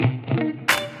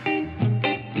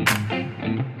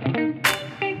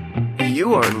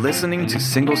You are listening to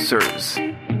Single Serves.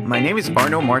 My name is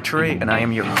Arno Martire and I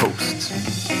am your host.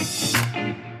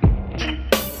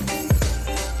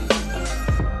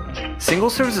 Single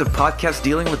Serves is a podcast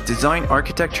dealing with design,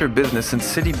 architecture, business, and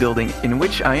city building in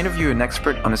which I interview an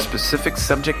expert on a specific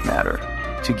subject matter.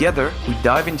 Together, we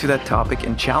dive into that topic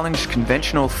and challenge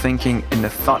conventional thinking in a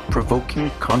thought-provoking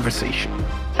conversation.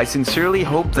 I sincerely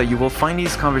hope that you will find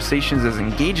these conversations as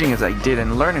engaging as I did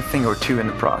and learn a thing or two in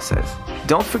the process.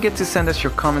 Don't forget to send us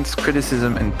your comments,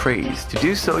 criticism, and praise. To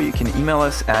do so, you can email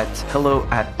us at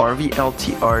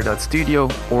hello@rvltr.studio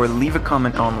or leave a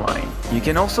comment online. You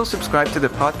can also subscribe to the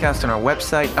podcast on our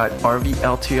website at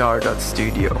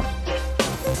rvltr.studio.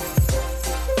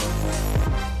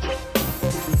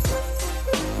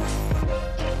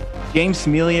 James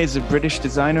Millier is a British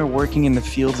designer working in the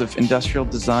fields of industrial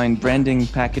design, branding,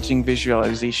 packaging,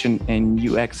 visualization, and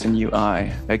UX and UI.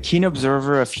 A keen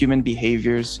observer of human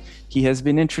behaviors, he has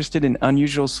been interested in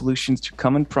unusual solutions to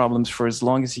common problems for as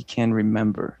long as he can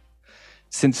remember.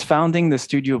 Since founding the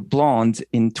studio Blonde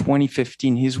in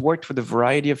 2015, he's worked with a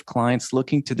variety of clients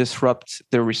looking to disrupt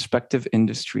their respective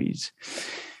industries.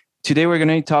 Today, we're going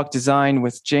to talk design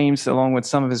with James, along with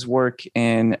some of his work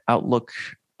and outlook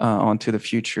onto the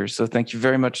future. So thank you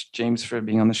very much, James, for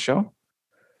being on the show.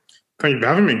 Thank you for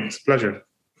having me. It's a pleasure.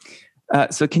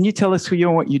 So can you tell us who you are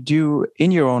and what you do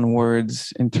in your own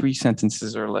words in 3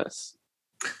 sentences or less?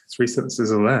 3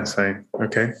 sentences or less, eh?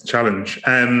 Okay, challenge.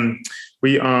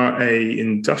 We are a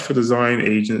industrial design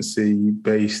agency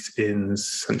based in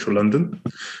central London.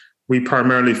 We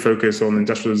primarily focus on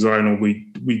industrial design, or we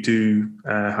do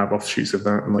have offshoots of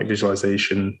that, like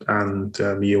visualization and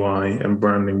UI and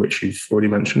branding, which you've already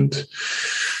mentioned.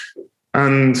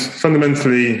 And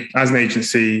fundamentally, as an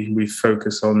agency, we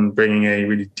focus on bringing a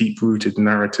really deep-rooted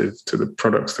narrative to the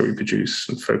products that we produce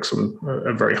and focus on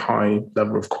a very high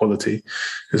level of quality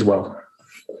as well.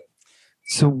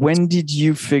 So when did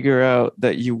you figure out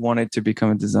that you wanted to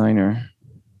become a designer?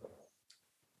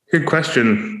 Good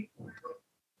question.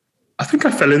 I think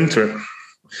I fell into it.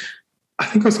 I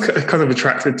think I was kind of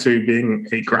attracted to being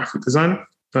a graphic designer,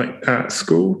 like at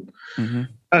school,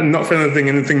 and not feeling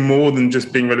anything more than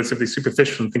just being relatively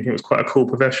superficial and thinking it was quite a cool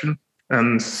profession,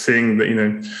 and seeing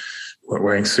that,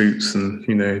 wearing suits and,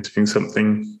 doing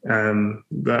something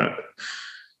that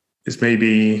is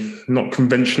maybe not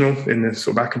conventional in this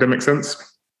sort of academic sense.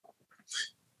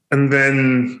 And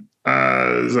then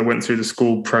as I went through the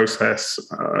school process,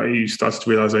 I started to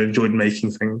realize I enjoyed making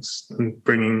things and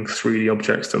bringing 3D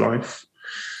objects to life.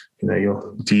 Your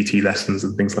DT lessons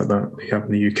and things like that you have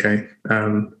in the UK. I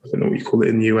don't know what you call it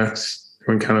in the US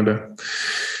or in Canada.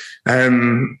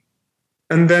 And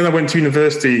then I went to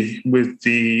university with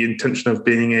the intention of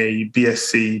being a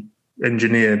BSc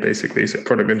engineer, basically, so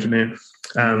product engineer,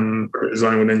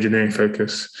 design with engineering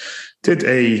focus. Did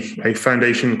a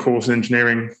foundation course in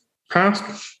engineering, passed,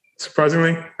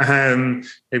 surprisingly,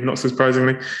 maybe not so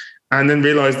surprisingly, and then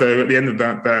realized, though, at the end of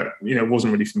that it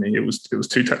wasn't really for me. It was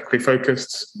too technically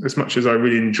focused. As much as I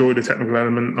really enjoyed the technical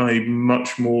element, I'm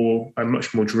much more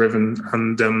driven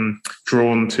and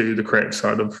drawn to the creative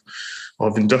side of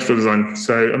industrial design.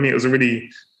 So it was a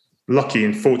really lucky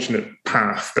and fortunate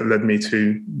path that led me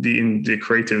to the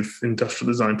creative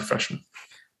industrial design profession.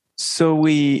 So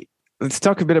let's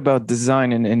talk a bit about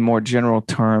design in more general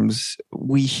terms.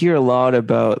 We hear a lot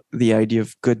about the idea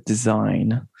of good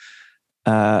design.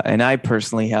 And I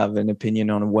personally have an opinion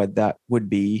on what that would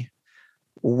be.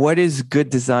 What is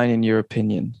good design in your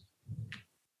opinion?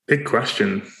 Big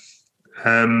question.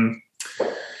 A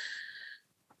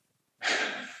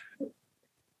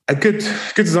good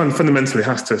design fundamentally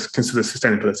has to consider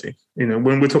sustainability.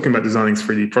 When we're talking about designing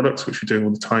 3D products, which we do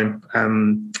all the time,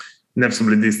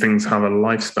 inevitably these things have a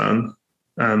lifespan.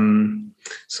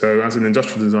 So as an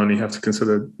industrial designer, you have to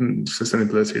consider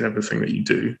sustainability in everything that you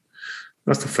do.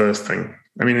 That's the first thing.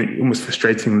 Almost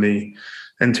frustratingly,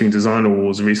 entering design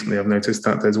awards recently, I've noticed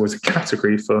that there's always a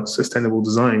category for sustainable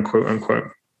design, quote unquote.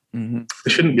 There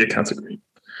shouldn't be a category.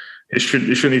 It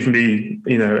shouldn't even be,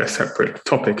 a separate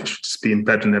topic. It should just be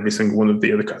embedded in every single one of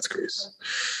the other categories.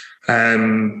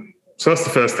 So that's the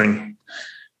first thing.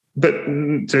 But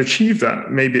to achieve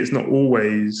that, maybe it's not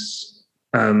always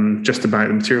just about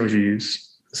the materials you use.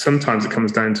 Sometimes it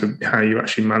comes down to how you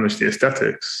actually manage the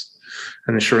aesthetics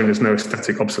and ensuring there's no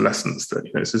aesthetic obsolescence, that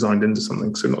it's designed into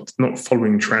something. So not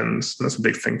following trends. And that's a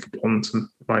big thing for Blonde and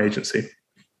my agency.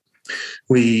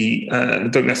 We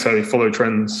don't necessarily follow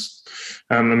trends.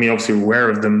 Obviously we're aware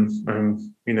of them.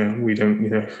 We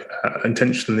don't,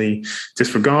 intentionally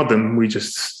disregard them. We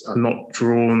just are not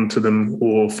drawn to them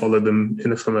or follow them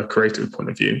from a creative point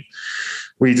of view.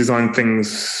 We design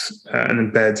things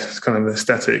and embed kind of an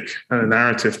aesthetic and a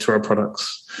narrative to our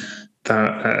products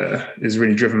that is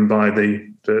really driven by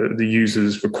the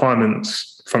user's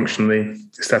requirements, functionally,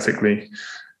 aesthetically,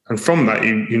 and from that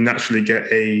you naturally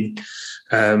get a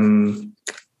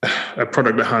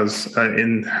product that has an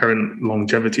inherent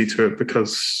longevity to it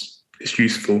because it's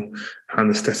useful and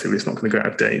aesthetically it's not going to go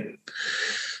out of date.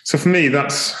 So for me,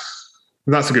 that's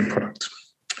a good product.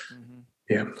 Mm-hmm.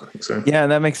 Yeah, I think so. Yeah,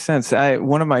 that makes sense.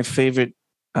 One of my favorite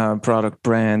product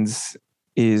brands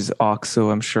is OXO.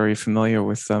 I'm sure you're familiar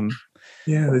with them.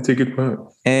 Yeah, they do good work.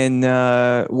 And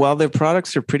while their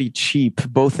products are pretty cheap,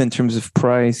 both in terms of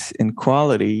price and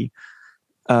quality,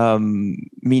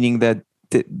 meaning that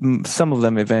some of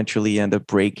them eventually end up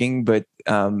breaking, but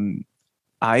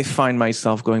I find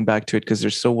myself going back to it because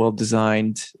they're so well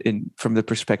designed from the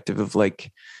perspective of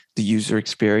like the user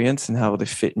experience and how they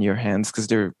fit in your hands because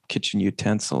they're kitchen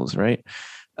utensils, right?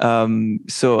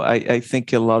 So I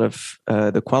think a lot of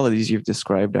the qualities you've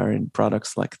described are in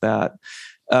products like that.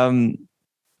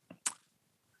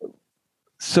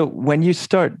 So when you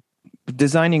start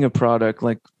designing a product,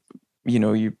 like,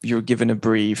 you're given a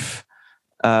brief,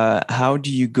 how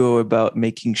do you go about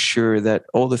making sure that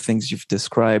all the things you've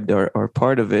described are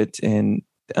part of it? And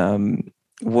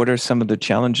what are some of the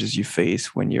challenges you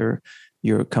face when you're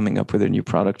coming up with a new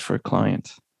product for a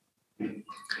client?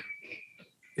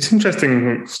 It's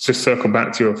interesting to circle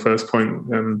back to your first point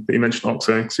that you mentioned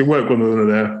OXO. So we work with one of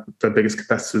their biggest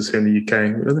competitors here in the UK.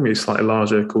 I think it's slightly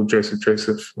larger, called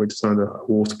Joseph. We designed a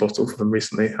water bottle for them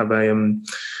recently. Have I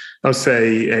would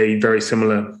say a very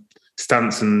similar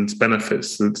stance and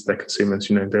benefits to their consumers.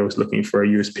 They're always looking for a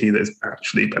USP that is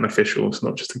actually beneficial. It's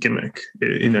not just a gimmick.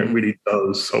 It really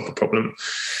does solve a problem.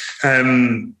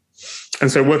 And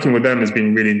so working with them has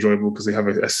been really enjoyable because they have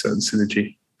a certain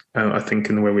synergy, I think,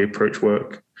 in the way we approach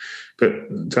work.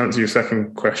 But to answer your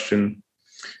second question,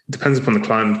 it depends upon the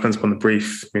client, depends upon the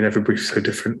brief. Every brief is so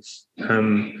different.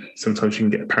 Sometimes you can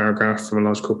get a paragraph from a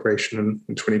large corporation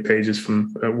and 20 pages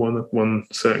from one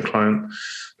certain client.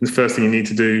 And the first thing you need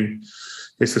to do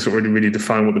is to sort of really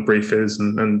define what the brief is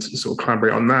and sort of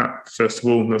collaborate on that. First of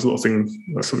all, there's a lot of things.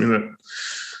 That's something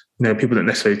that people don't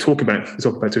necessarily talk about. They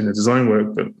talk about doing the design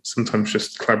work, but sometimes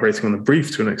just collaborating on the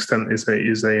brief to an extent is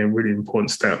a really important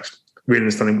step. Really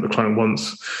understanding what the client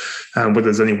wants, whether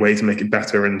there's any way to make it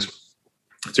better and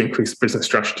to increase the business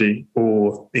strategy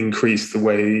or increase the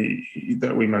way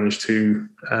that we manage to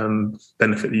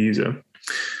benefit the user.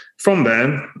 From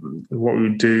there, what we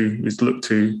would do is look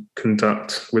to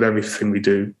conduct with everything we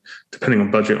do, depending on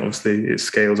budget, obviously, it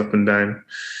scales up and down,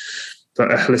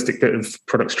 but a holistic bit of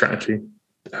product strategy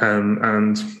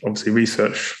and obviously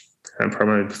research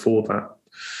primarily before that.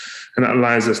 And that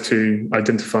allows us to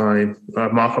identify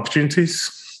market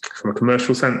opportunities from a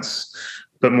commercial sense,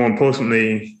 but more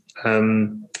importantly,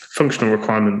 functional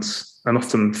requirements, and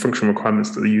often functional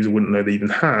requirements that the user wouldn't know they even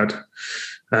had,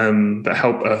 that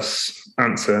help us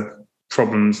answer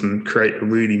problems and create a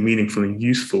really meaningful and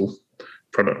useful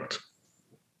product.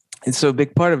 And so a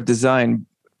big part of design,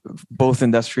 both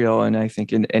industrial and I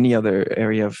think in any other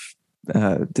area of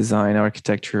design,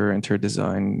 architecture, interior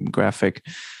design, graphic,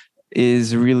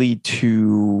 is really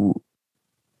to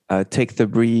take the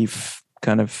brief,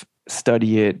 kind of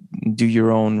study it, do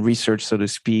your own research, so to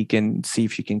speak, and see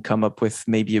if you can come up with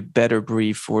maybe a better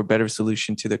brief or a better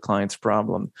solution to the client's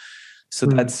problem. So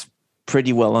that's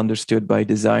pretty well understood by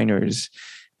designers.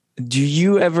 Do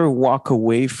you ever walk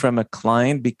away from a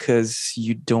client because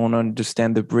you don't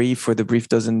understand the brief or the brief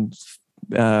doesn't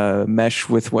mesh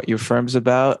with what your firm's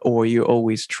about, or you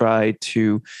always try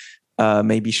to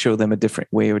maybe show them a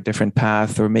different way or a different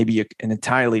path, or maybe an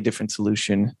entirely different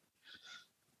solution?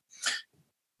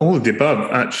 All of the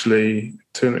above, actually,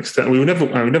 to an extent. I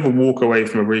would never walk away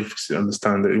from a brief to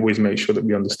understand it. We always make sure that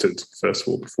we understood, first of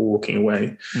all, before walking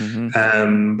away.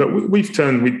 Mm-hmm. But we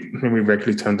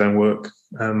regularly turn down work.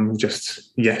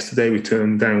 Just yesterday, we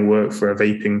turned down work for a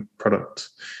vaping product.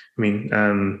 I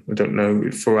don't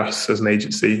know, for us as an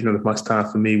agency, none of my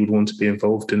staff and me would want to be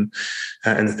involved in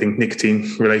anything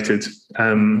nicotine related. So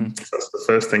that's the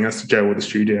first thing. That's to gel with the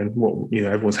studio and what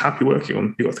everyone's happy working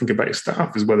on. You've got to think about your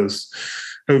staff as well as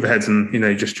overheads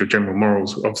and just your general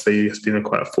morals. Obviously, it's been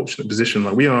quite a fortunate position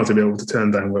like we are to be able to turn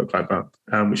down work like that,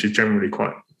 which is generally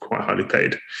quite highly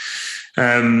paid.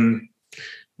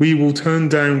 We will turn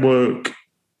down work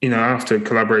after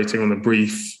collaborating on a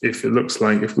brief, if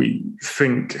we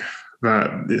think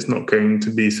that it's not going to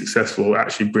be successful,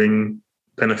 actually bring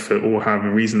benefit or have a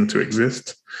reason to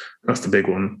exist. That's the big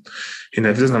one. If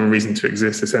it doesn't have a reason to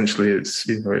exist, essentially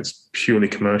it's purely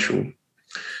commercial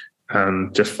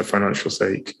and just for financial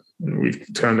sake. We've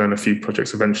turned down a few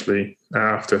projects eventually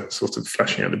after sort of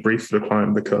fleshing out the brief for the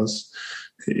client because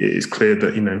it is clear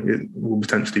that it will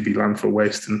potentially be landfill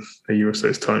waste in a year or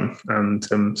so's time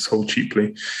and sold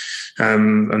cheaply,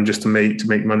 and just to make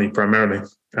money primarily,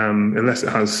 unless it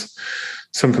has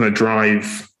some kind of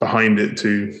drive behind it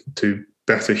to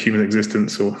better human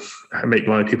existence or make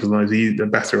people's lives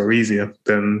better or easier,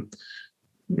 then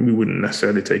we wouldn't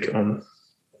necessarily take it on.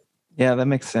 Yeah, that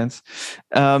makes sense.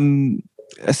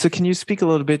 So can you speak a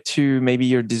little bit to maybe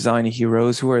your design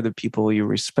heroes? Who are the people you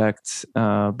respect,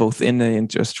 both in the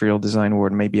industrial design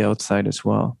world, maybe outside as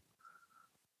well?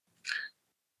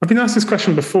 I've been asked this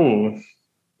question before,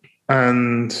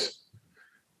 and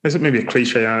there's maybe a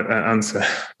cliche answer,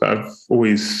 but I've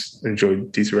always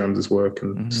enjoyed Dieter Rams's work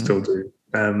and still do.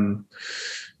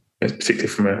 Particularly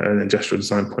from an industrial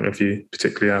design point of view,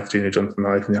 particularly after Jonathan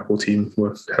Ive and the Apple team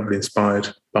were heavily inspired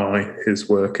by his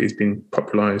work. He's been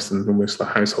popularized and almost a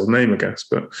household name, I guess,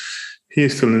 but he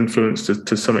is still an influence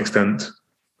to some extent.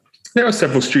 There are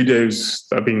several studios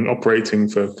that have been operating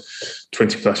for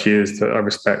 20 plus years that I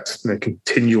respect,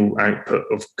 continual output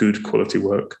of good quality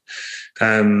work.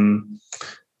 And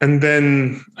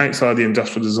then outside the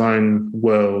industrial design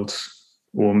world,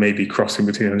 or maybe crossing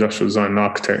between industrial design and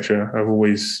architecture, I've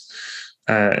always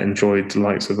enjoyed the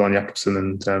likes of Arne Jacobsen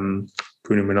and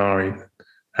Bruno Munari,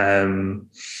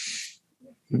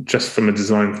 just from a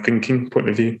design thinking point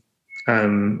of view,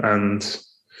 and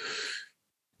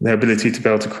their ability to be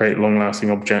able to create long-lasting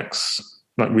objects,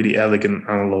 like really elegant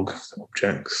analog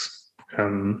objects,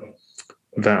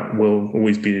 that will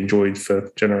always be enjoyed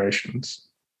for generations.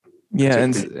 Yeah,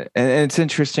 and it's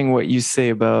interesting what you say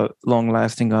about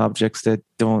long-lasting objects that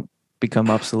don't become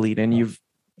obsolete, and you've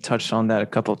touched on that a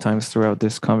couple of times throughout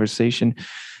this conversation.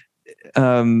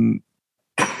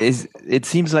 It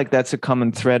seems like that's a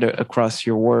common thread across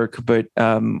your work, but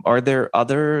are there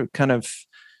other kind of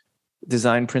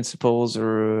design principles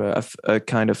or a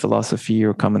kind of philosophy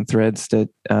or common threads that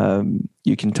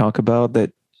you can talk about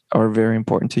that are very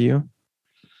important to you?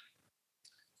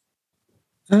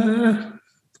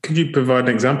 Could you provide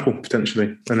an example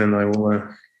potentially, and then I will?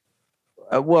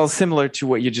 Well, similar to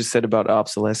what you just said about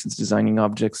obsolescence, designing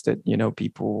objects that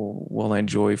people will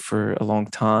enjoy for a long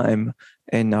time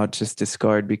and not just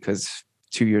discard because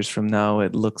 2 years from now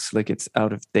it looks like it's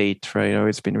out of date, right? Or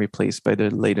it's been replaced by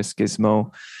the latest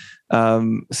gizmo.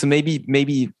 So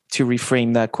maybe to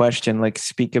reframe that question, like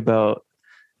speak about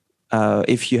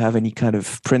if you have any kind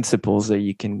of principles that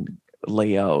you can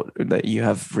lay out that you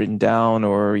have written down,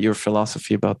 or your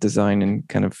philosophy about design and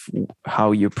kind of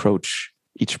how you approach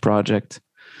each project.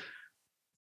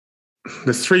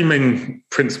 There's three main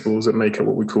principles that make up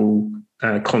what we call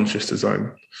conscious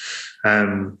design.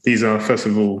 These are, first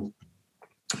of all,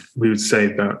 we would say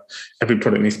that every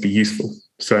product needs to be useful.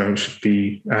 So it should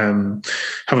be have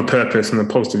a purpose and a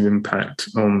positive impact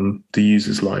on the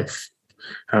user's life.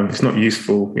 If it's not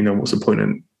useful, what's the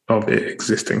point of it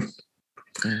existing?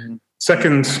 Mm-hmm.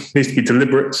 Second, needs to be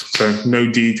deliberate. So no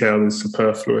detail is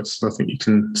superfluous. I think you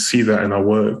can see that in our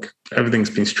work.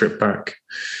 Everything's been stripped back.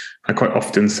 I quite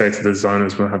often say to the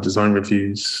designers when I have design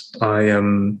reviews, why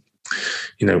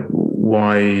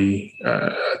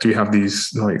do we have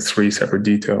these like three separate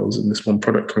details in this one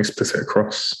product? Can we split it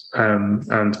across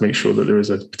and make sure that there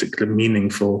is a particular meaning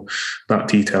for that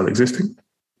detail existing?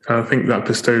 I think that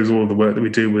bestows all of the work that we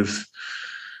do with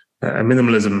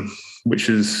minimalism, which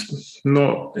is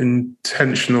not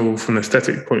intentional from an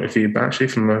aesthetic point of view, but actually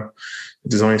from a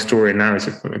design story and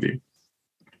narrative point of view.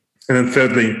 And then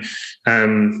thirdly,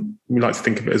 we like to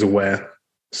think of it as aware.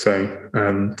 So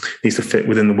it needs to fit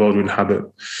within the world we inhabit,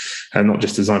 and not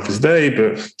just designed for today,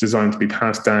 but designed to be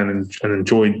passed down and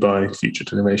enjoyed by future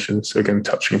generations. So again,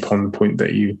 touching upon the point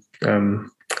that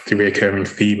the recurring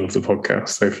theme of the podcast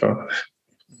so far.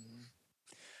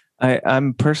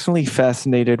 I'm personally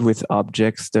fascinated with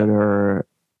objects that are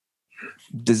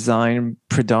designed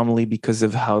predominantly because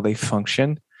of how they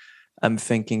function. I'm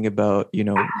thinking about,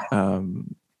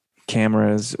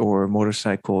 cameras or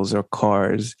motorcycles or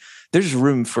cars. There's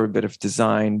room for a bit of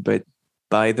design, but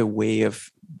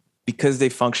because they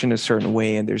function a certain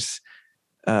way, and there's,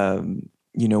 when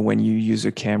you use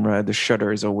a camera, the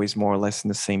shutter is always more or less in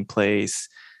the same place,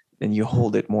 and you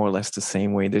hold it more or less the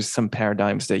same way. There's some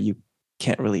paradigms that you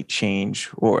can't really change,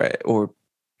 or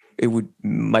it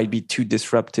might be too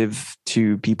disruptive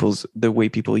to the way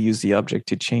people use the object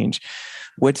to change.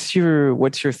 What's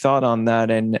your thought on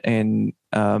that? And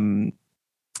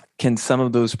can some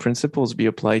of those principles be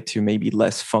applied to maybe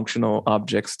less functional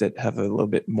objects that have a little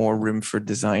bit more room for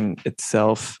design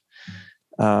itself?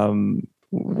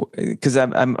 Because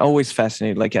I'm always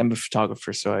fascinated. Like, I'm a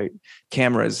photographer, so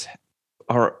cameras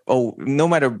are, no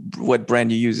matter what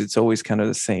brand you use, it's always kind of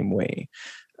the same way.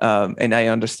 And I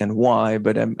understand why,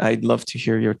 but I'd love to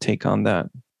hear your take on that.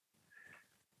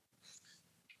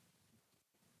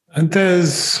 And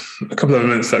there's a couple of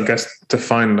elements that I guess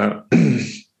define that.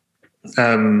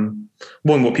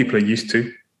 One, what people are used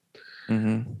to.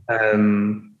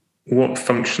 Mm-hmm. What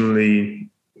functionally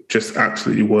just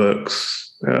absolutely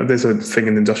works. There's a thing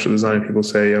in industrial design, people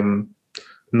say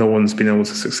no one's been able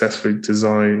to successfully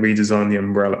redesign the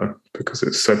umbrella because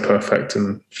it's so perfect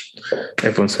and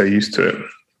everyone's so used to it.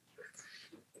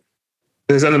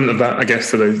 There's an element of that, I guess,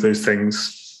 to those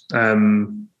things.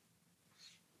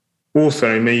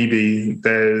 Also, maybe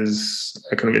there's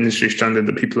a kind of industry standard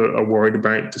that people are worried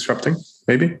about disrupting,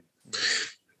 maybe.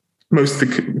 Most of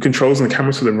the controls and the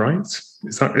cameras to the right,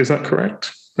 is that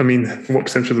correct? I mean, what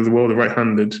percentage of the world are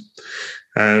right-handed?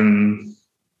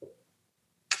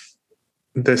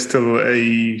 There's still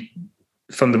a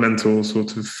fundamental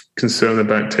sort of concern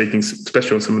about taking,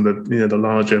 especially on some of the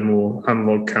larger, more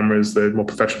analog cameras, the more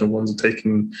professional ones, are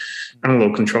taking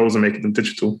analog controls and making them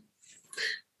digital.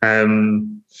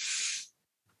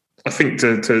 I think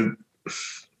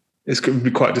it's going to be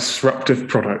quite a disruptive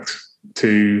product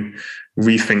to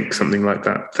rethink something like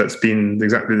that. That's been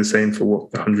exactly the same for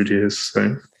 100 years.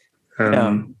 So,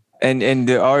 yeah. And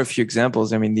there are a few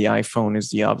examples. I mean, the iPhone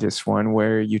is the obvious one,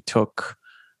 where you took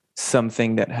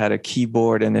something that had a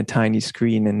keyboard and a tiny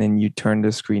screen, and then you turned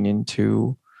the screen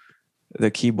into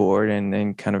the keyboard and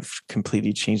then kind of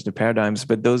completely changed the paradigms.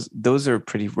 But those are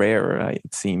pretty rare, right,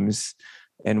 it seems.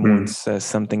 And once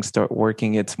something start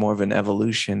working, it's more of an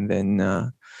evolution than,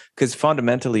 because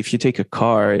fundamentally, if you take a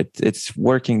car, it's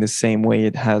working the same way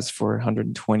it has for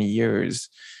 120 years.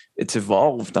 It's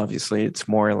evolved, obviously. It's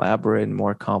more elaborate and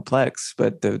more complex,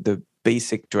 but the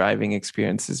basic driving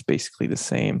experience is basically the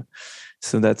same.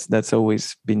 So that's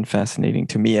always been fascinating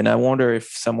to me. And I wonder if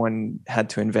someone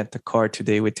had to invent a car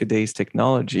today with today's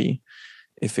technology,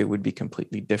 if it would be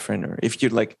completely different, or if you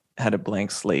had a blank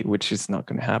slate, which is not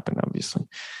going to happen, obviously.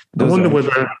 I wonder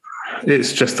whether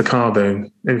it's just the car, though.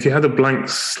 And if you had a blank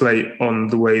slate on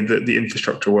the way that the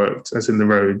infrastructure worked, as in the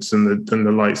roads and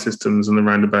the light systems and the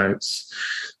roundabouts,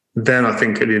 then I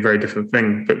think it'd be a very different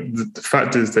thing. But the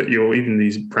fact is that even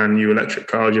these brand new electric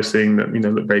cars, you're seeing that,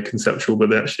 look very conceptual,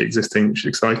 but they're actually existing, which is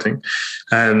exciting.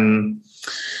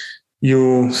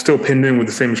 You're still pinned in with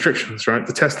the same restrictions, right?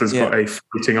 The Tesla's got a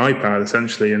floating iPad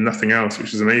essentially and nothing else,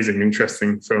 which is amazing,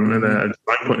 interesting from a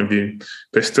design point of view.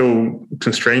 They're still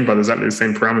constrained by exactly the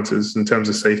same parameters in terms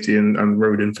of safety and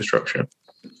road infrastructure.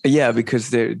 Yeah,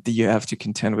 because you have to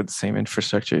contend with the same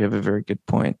infrastructure. You have a very good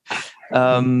point.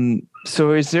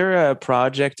 So is there a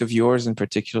project of yours in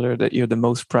particular that you're the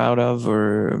most proud of,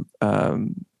 or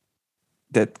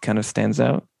that kind of stands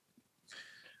out?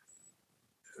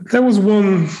 There was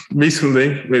one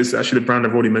recently. It's actually the brand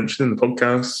I've already mentioned in the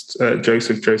podcast,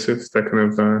 Joseph. They're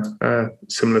kind of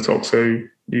similar to OXO,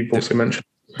 you've also mentioned.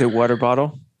 The water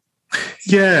bottle?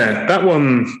 Yeah, that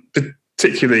one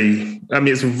particularly. I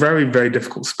mean, it's a very, very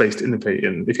difficult space to innovate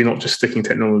in if you're not just sticking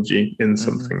technology in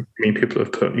something. I mean, people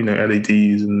have put,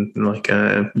 LEDs and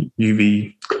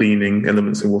UV cleaning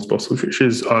elements in water bottles, which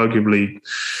is arguably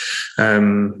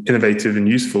innovative and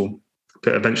useful,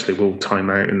 but eventually will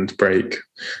time out and break.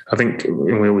 I think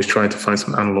we always try to find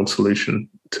some analog solution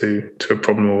to a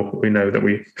problem we know that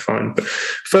we find. But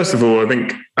first of all, I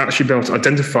think actually being able to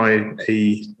identify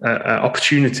a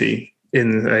opportunity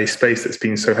in a space that's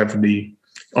been so heavily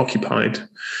occupied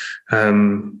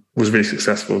was really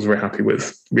successful. I was very happy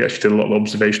with. We actually did a lot of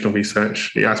observational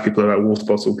research. You ask people about water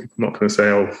bottle, people are not going to say,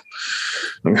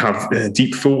 have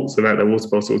deep thoughts about their water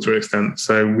bottle to an extent.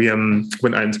 So we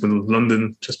went out into the middle of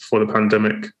London just before the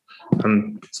pandemic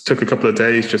and took a couple of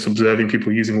days just observing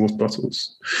people using water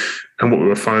bottles. And what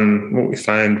we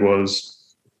found was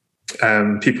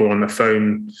people on their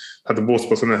phone had the water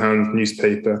bottle in their hand,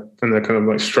 newspaper, and they're kind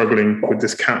of struggling with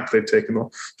this cap they've taken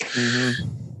off.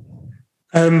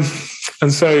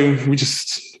 And so we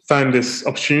just found this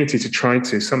opportunity to try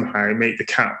to somehow make the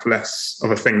cap less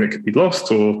of a thing that could be lost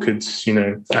or could, just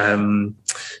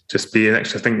be an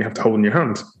extra thing you have to hold in your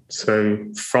hand. So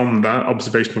from that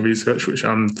observational research, which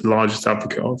I'm the largest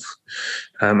advocate of,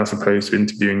 as opposed to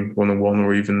interviewing one-on-one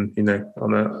or even,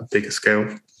 on a bigger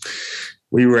scale,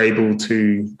 we were able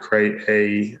to create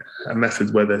a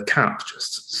method where the cap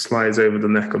just slides over the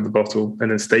neck of the bottle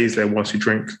and then stays there once you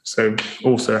drink. So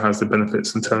also has the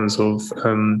benefits in terms of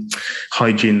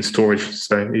hygiene and storage.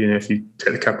 So, if you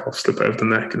take the cap off, slip it over the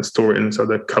neck and store it inside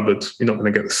the cupboard, you're not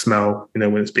going to get the smell,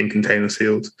 when it's being container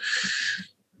sealed.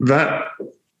 That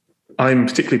I'm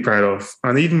particularly proud of,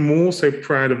 and even more so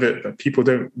proud of it that people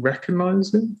don't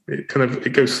recognize it.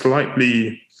 It goes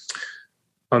slightly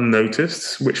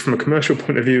unnoticed, which from a commercial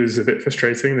point of view is a bit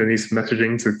frustrating. There needs some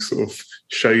messaging to sort of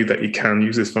show you that you can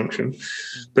use this function.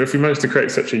 But if we manage to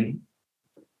create such a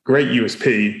great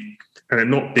USP and it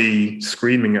not be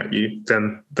screaming at you,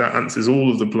 then that answers all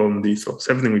of the blonde ethos,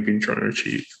 everything we've been trying to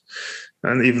achieve.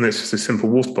 And even though it's just a simple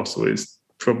water bottle, is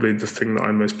probably the thing that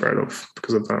I'm most proud of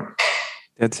because of that.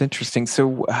 That's interesting.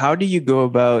 So how do you go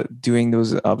about doing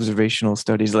those observational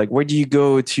studies? Like, where do you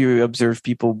go to observe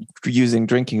people using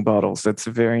drinking bottles? That's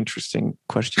a very interesting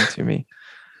question to me.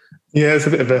 Yeah, it's a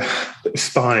bit of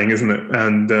spying, isn't it?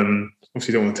 And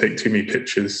obviously you don't want to take too many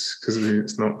pictures because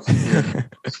it's not,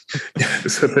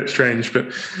 it's a bit strange.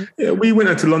 But yeah, we went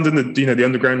out to London, the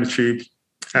Underground tube,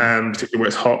 particularly where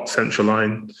it's hot, Central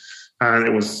Line. And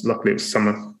luckily it was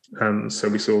summer. So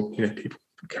we saw, people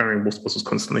carrying water bottles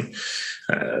constantly.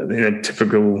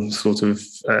 Typical sort of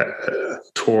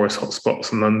tourist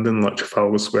hotspots in London, like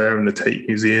Trafalgar Square and the Tate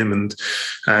Museum, and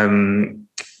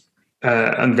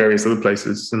various other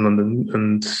places in London.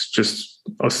 And just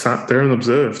I sat there and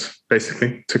observed.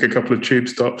 Basically, took a couple of tube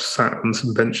stops, sat on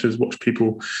some benches, watched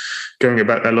people going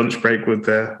about their lunch break with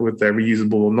their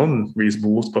reusable or non-reusable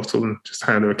water bottle, and just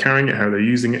how they were carrying it, how they're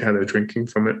using it, how they're drinking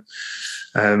from it.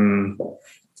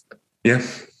 Yeah.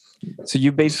 So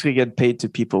you basically get paid to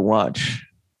people watch.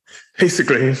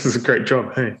 Basically, this is a great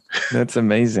job. Hey, that's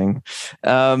amazing.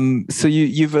 So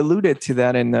you've alluded to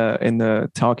that in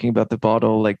the talking about the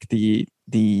bottle, like the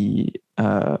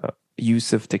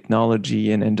use of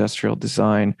technology and industrial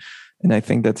design, and I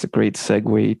think that's a great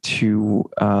segue to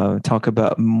talk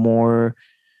about more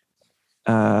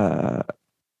how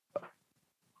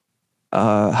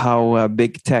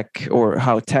big tech, or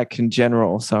how tech in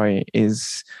general,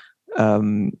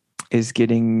 is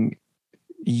getting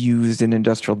used in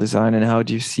industrial design, and how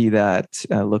do you see that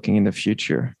looking in the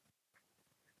future?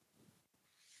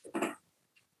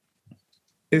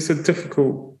 It's a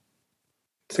difficult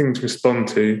thing to respond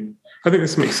to. I think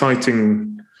there's some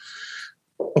exciting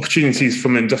opportunities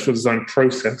from an industrial design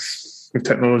process with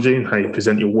technology and how you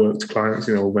present your work to clients,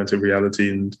 augmented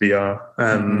reality and VR.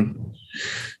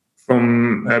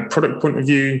 From a product point of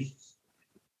view,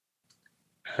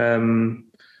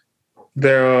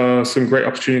 there are some great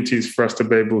opportunities for us to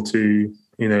be able to,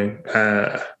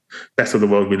 better the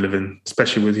world we live in,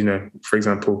 especially with, for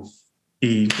example,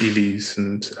 EVs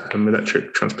and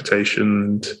electric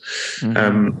transportation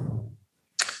and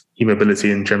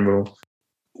e-mobility in general.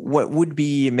 What would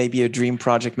be maybe a dream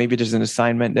project? Maybe there's an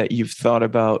assignment that you've thought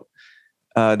about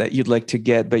that you'd like to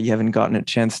get, but you haven't gotten a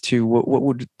chance to. What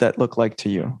would that look like to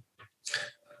you?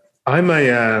 I'm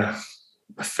a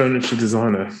furniture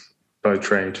designer by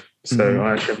trade. So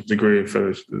I actually have a degree in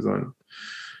furniture design.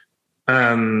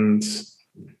 And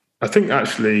I think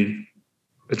actually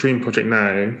a dream project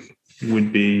now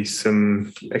would be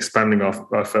some expanding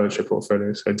our furniture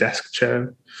portfolio. So a desk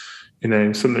chair,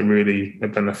 something that really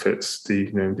benefits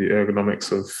the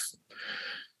ergonomics of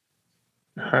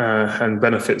and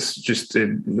benefits just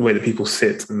the way that people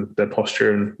sit and their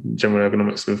posture and general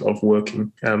ergonomics of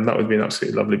working. That would be an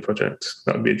absolutely lovely project.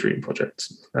 That would be a dream project.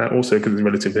 Also, because it's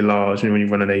relatively large, when you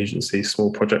run an agency,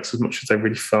 small projects, as much as they're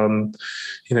really fun,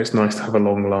 it's nice to have a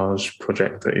long, large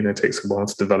project that takes a while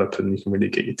to develop and you can really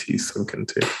get your teeth sunk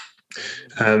into.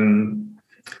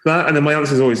 That, and then my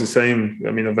answer is always the same.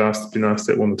 I mean, I've been asked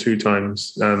it 1 or 2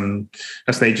 times.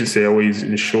 As an agency, I always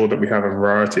ensure that we have a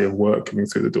variety of work coming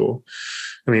through the door.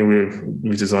 I mean,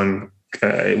 we design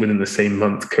within the same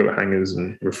month coat hangers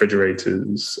and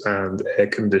refrigerators and air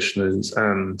conditioners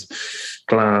and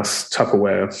glass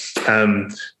Tupperware.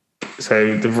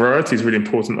 So the variety is really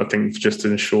important, I think, just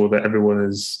to ensure that everyone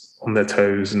is on their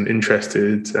toes and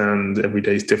interested, and every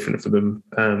day is different for them,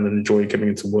 and enjoy coming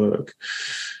into work.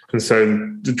 And so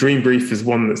the dream brief is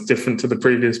one that's different to the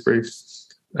previous brief,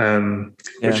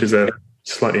 which is a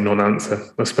slightly non-answer,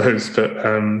 I suppose, but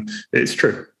it's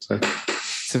true. So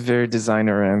it's a very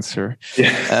designer answer.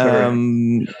 Yeah.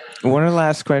 One of the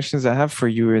last questions I have for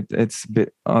you, it's a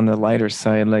bit on the lighter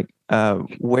side. Like,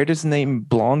 where does the name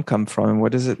Blonde come from, and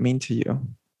what does it mean to you?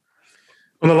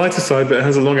 On the lighter side, but it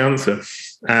has a long answer.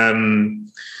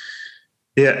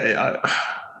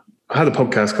 I had a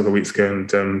podcast a couple of weeks ago,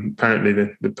 and apparently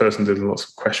the person did lots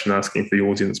of question asking for the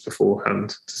audience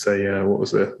beforehand to say,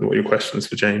 what are your questions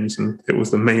for James? And it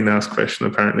was the main asked question,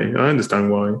 apparently. I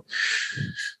understand why.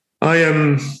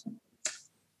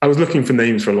 I was looking for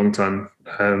names for a long time,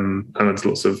 and I did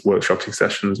lots of workshopping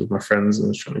sessions with my friends, and I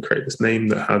was trying to create this name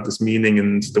that had this meaning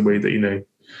and the way that,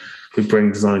 we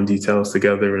bring design details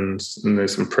together, and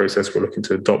there's some process we're looking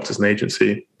to adopt as an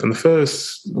agency. And the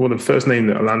first name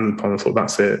that I landed upon, I thought,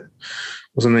 that's it,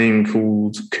 was a name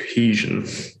called Cohesion,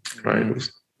 right? It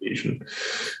was Cohesion.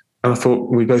 And I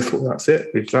thought, we both thought, that's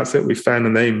it. We found a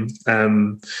name.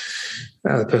 The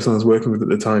person I was working with at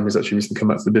the time has actually recently come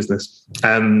back to the business.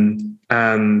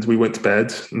 And we went to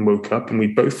bed and woke up, and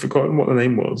we'd both forgotten what the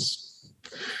name was.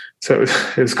 So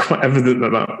it was quite evident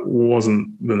that wasn't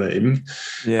the name,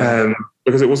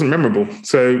 because it wasn't memorable.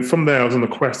 So from there, I was on a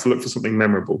quest to look for something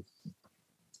memorable.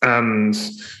 And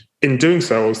in doing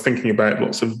so, I was thinking about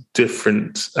lots of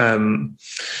different band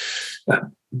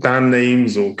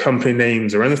names or company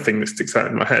names or anything that sticks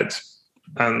out in my head.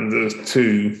 And there's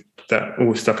two that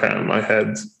always stuck out in my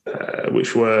head,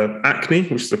 which were Acne,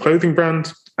 which is a clothing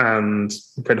brand, and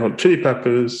Red Hot Chili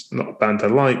Peppers, not a band I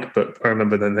like, but I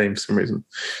remember their name for some reason.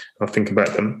 I'll think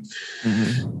about them.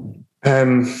 Mm-hmm.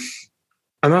 And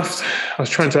I was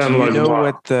trying to analyze. Do you know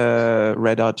what the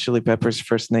Red Hot Chili Peppers'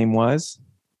 first name was?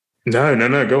 No,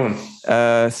 go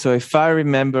on. So if I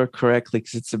remember correctly,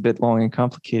 because it's a bit long and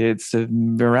complicated, it's the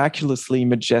Miraculously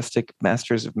Majestic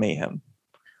Masters of Mayhem.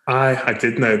 I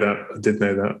did know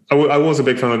that. I was a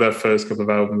big fan of their first couple of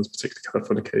albums,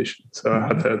 particularly Californication. So I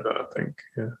had heard that, I think.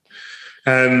 Yeah.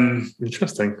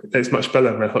 Interesting. It's much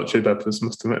better, Red Hot Chili Peppers,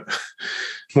 must admit.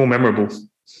 More memorable.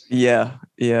 Yeah.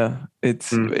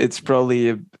 It's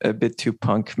probably a bit too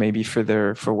punk, maybe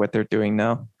for what they're doing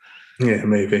now. Yeah,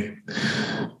 maybe.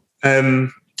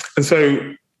 And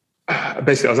so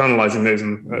basically, I was analysing those,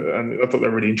 and I thought they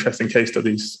were really interesting case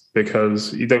studies,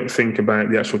 because you don't think about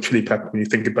the actual chili pepper when you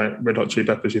think about Red Hot Chili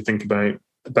Peppers. You think about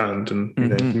the band, and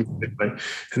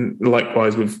and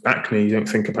likewise with Acne, you don't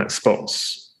think about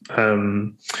spots.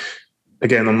 Again,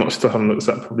 I'm not still haven't looked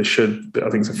at that. Probably should, but I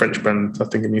think it's a French band. I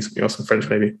think it means something else in French,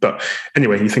 maybe. But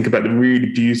anyway, you think about the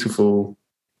really beautiful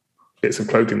bits of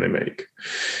clothing they make,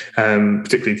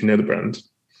 particularly if you know the brand.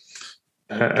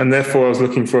 And therefore, I was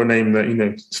looking for a name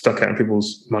that, stuck out in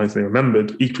people's minds, they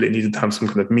remembered. Equally, it needed to have some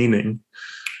kind of meaning.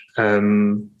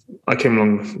 I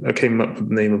came up with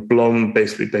the name of Blonde,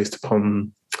 basically based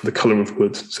upon the colour of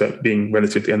wood, so being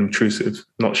relatively unobtrusive,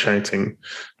 not shouting,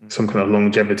 some kind of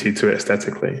longevity to it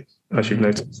aesthetically, as you've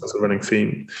noticed, that's a running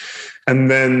theme.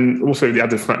 And then also the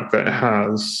added fact that it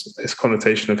has this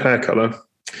connotation of hair colour,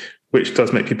 which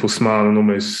does make people smile and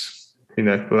almost,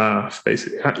 laugh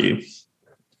basically at you.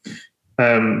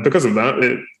 Because of that,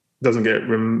 it doesn't get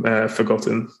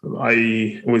forgotten.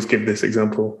 I always give this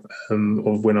example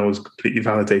of when I was completely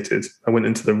validated. I went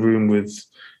into the room with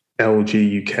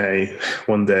LG UK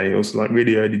one day. It was like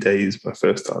really early days, my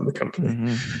first time in the company.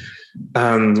 Mm-hmm.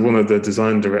 And one of the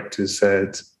design directors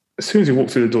said, as soon as you walked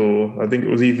through the door, I think it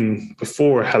was even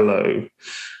before a hello,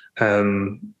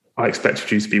 I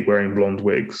expected you to be wearing blonde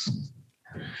wigs.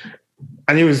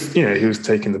 And he was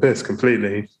taking the piss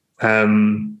completely.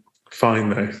 Fine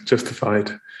though,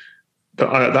 justified.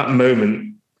 But at that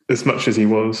moment, as much as he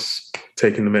was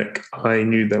taking the mick, I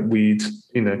knew that we'd,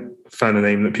 found a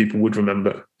name that people would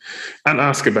remember and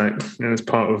ask about, as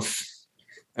part of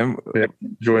the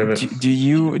joy of it. Do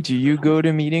you go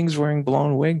to meetings wearing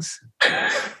blonde wigs?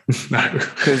 No,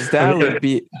 because that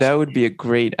would be a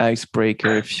great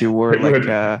icebreaker if you were like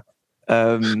a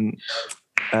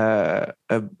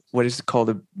what is it called,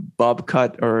 a bob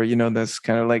cut, or this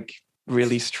kind of like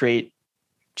really straight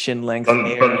chin length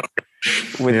hair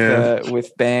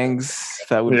with bangs.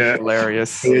 That would be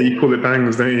hilarious. Yeah, you call it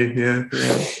bangs, don't you? Yeah.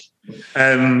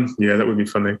 That would be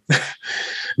funny.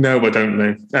 No, I don't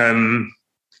know.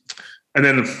 And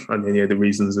then the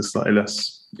reasons are slightly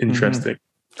less interesting.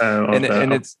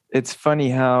 And it's funny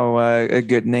how a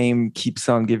good name keeps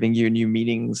on giving you new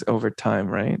meanings over time,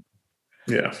 right?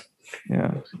 Yeah,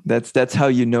 that's how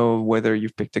you know whether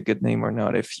you've picked a good name or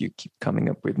not, if you keep coming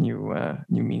up with new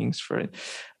meanings for it.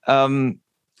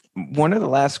 One of the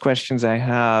last questions I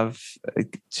have,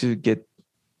 to get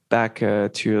back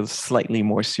to a slightly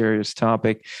more serious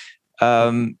topic,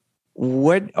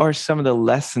 what are some of the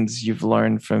lessons you've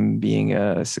learned from being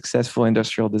a successful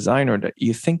industrial designer that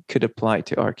you think could apply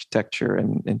to architecture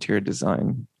and interior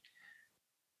design?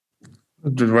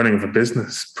 The running of a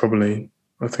business, probably.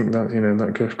 I think that,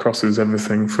 that crosses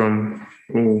everything from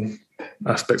all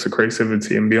aspects of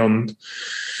creativity and beyond.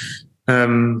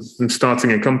 I'm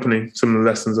starting a company. Some of the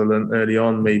lessons I learned early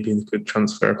on maybe could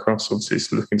transfer across.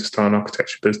 Obviously, looking to start an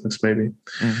architecture business maybe.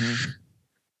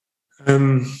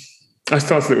 I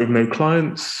started it with no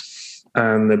clients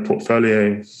and the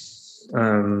portfolio,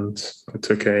 and I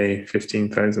took a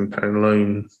 £15,000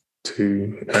 loan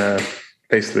to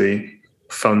basically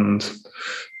fund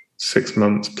 6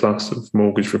 months plus of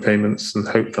mortgage repayments and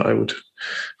hope that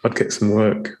I'd get some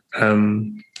work.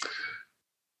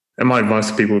 And my advice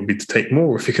to people would be to take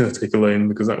more if you're going to take a loan,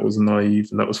 because that was naive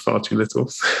and that was far too little.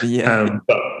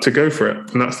 But to go for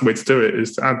it, and that's the way to do it,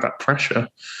 is to add that pressure.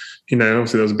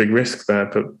 Obviously there was a big risk there,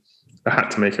 but I had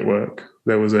to make it work.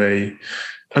 There was and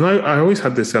I always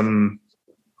had this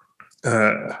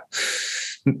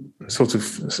sort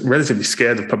of relatively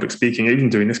scared of public speaking. Even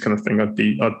doing this kind of thing, I'd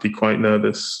be quite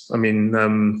nervous. I mean,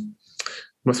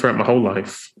 throughout my whole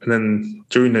life, and then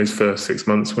during those first 6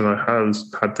 months when I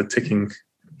had the ticking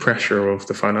pressure of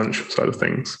the financial side of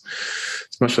things,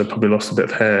 as much as I probably lost a bit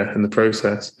of hair in the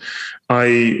process,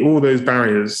 all those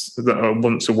barriers that are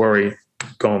once a worry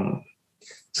gone.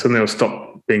 Suddenly I'll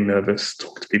stop being nervous,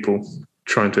 talk to people,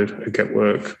 trying to get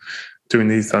work, doing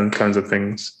these kinds of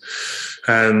things.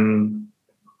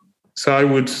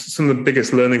 So some of the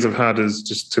biggest learnings I've had is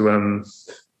just to,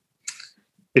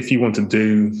 if you want to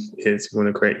do it, you want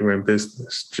to create your own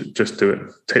business, just do it,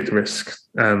 take the risk,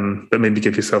 but maybe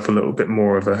give yourself a little bit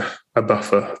more of a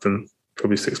buffer than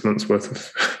probably 6 months worth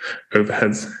of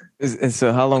overheads. And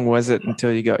so how long was it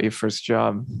until you got your first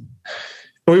job?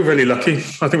 We were really lucky.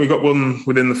 I think we got one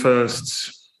within the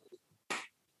first...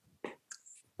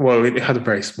 Well, it had a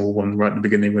very small one right at the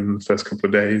beginning within the first couple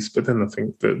of days, but then I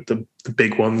think the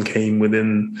big one came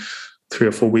within 3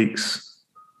 or 4 weeks.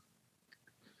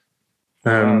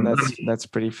 Wow, that's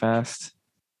pretty fast.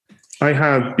 I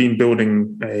had been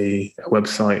building a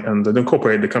website, and I'd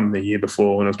incorporated the company a year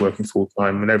before when I was working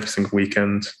full-time, and every single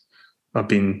weekend I've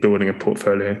been building a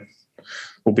portfolio,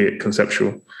 albeit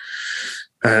conceptual.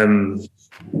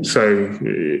 So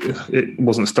it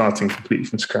wasn't starting completely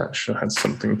from scratch. I had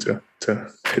something to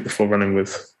hit the floor running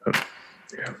with.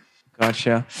 Yeah.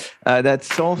 Gotcha.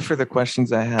 That's all for the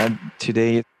questions I had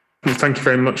today. Well, thank you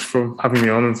very much for having me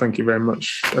on, and thank you very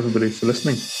much, everybody, for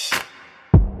listening.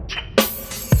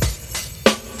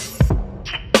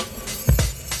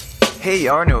 Hey,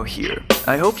 Arno here.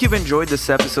 I hope you've enjoyed this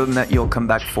episode and that you'll come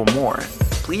back for more.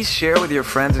 Please share with your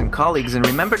friends and colleagues, and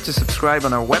remember to subscribe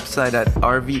on our website at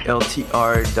rvltr.studio.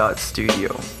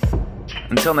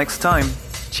 Until next time,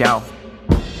 ciao.